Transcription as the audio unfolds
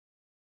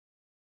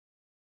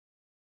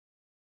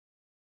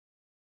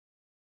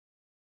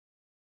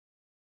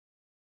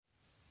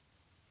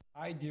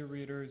Hi, dear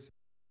readers.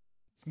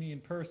 It's me in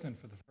person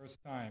for the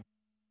first time.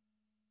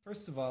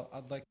 First of all,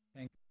 I'd like to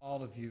thank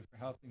all of you for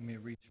helping me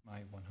reach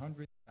my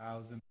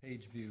 100,000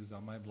 page views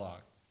on my blog.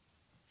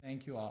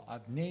 Thank you all.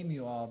 I'd name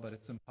you all, but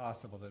it's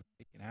impossible. It'd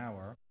take an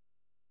hour.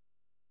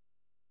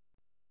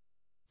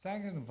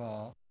 Second of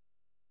all,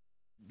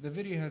 the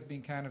video has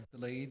been kind of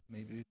delayed,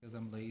 maybe because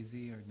I'm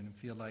lazy or didn't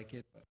feel like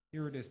it, but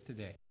here it is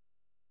today.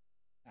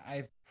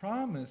 I've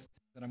promised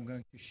that I'm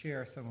going to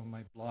share some of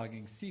my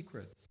blogging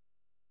secrets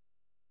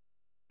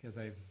because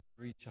I've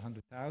reached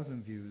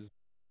 100,000 views.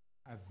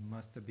 I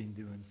must have been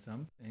doing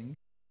something.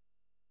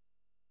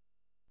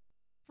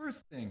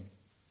 First thing,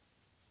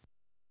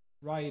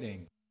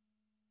 writing.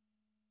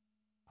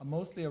 I'm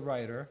mostly a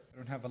writer. I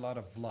don't have a lot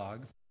of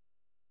vlogs.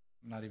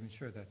 I'm not even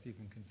sure that's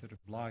even considered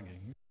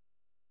blogging.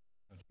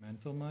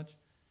 Judgmental much.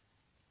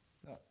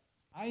 So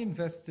I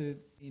invested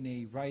in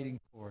a writing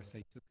course.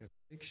 I took a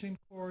fiction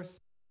course,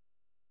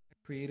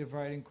 a creative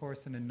writing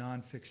course, and a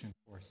nonfiction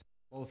course,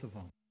 both of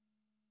them.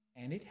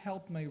 And it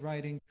helped my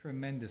writing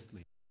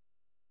tremendously.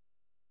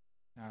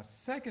 Now,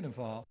 second of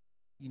all,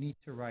 you need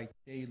to write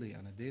daily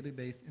on a daily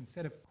basis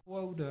instead of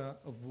quota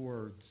of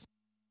words.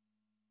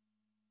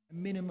 A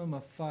minimum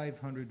of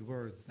 500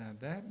 words. Now,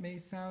 that may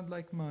sound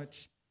like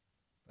much,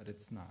 but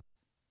it's not.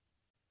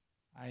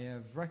 I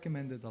have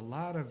recommended a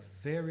lot of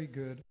very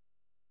good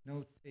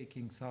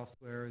note-taking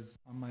softwares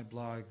on my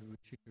blog,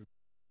 which you could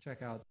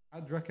check out.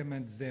 I'd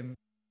recommend Zim,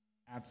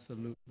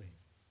 absolutely.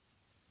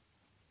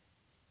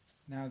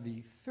 Now,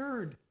 the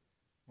third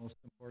most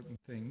important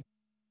thing,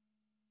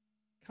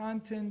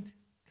 content,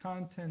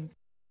 content,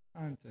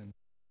 content.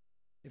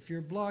 If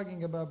you're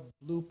blogging about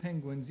blue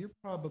penguins, you're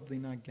probably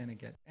not going to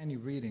get any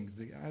readings,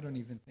 because I don't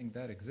even think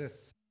that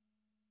exists.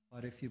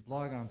 But if you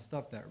blog on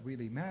stuff that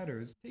really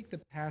matters, take the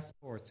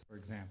passports, for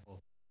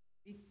example.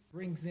 It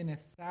brings in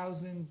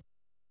 1,000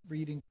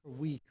 reading per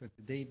week with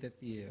the date that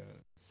the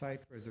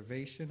site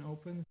reservation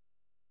opens.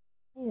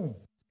 Boom,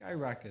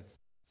 skyrockets.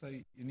 So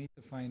you need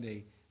to find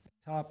a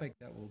topic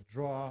that will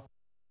draw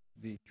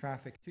the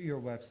traffic to your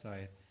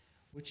website,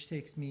 which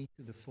takes me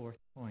to the fourth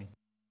point.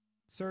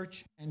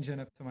 Search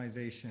engine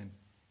optimization.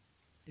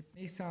 It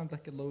may sound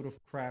like a load of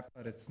crap,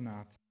 but it's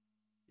not.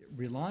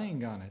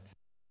 Relying on it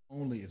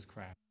only is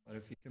crap. But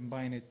if you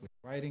combine it with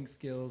writing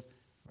skills,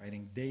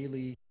 writing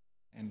daily,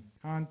 and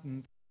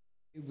content,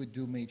 it would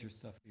do major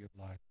stuff for your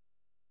blog.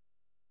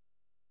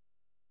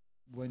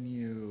 When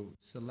you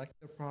select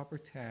the proper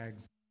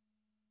tags,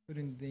 put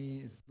in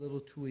these little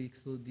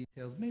tweaks, little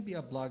details, maybe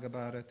I'll blog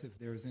about it if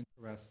there's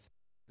interest.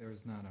 If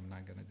there's not, I'm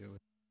not going to do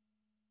it.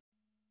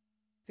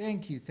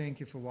 Thank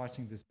you for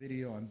watching this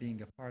video and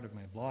being a part of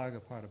my blog, a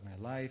part of my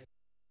life.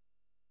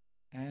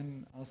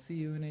 And I'll see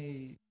you in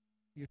a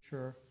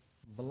future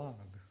vlog.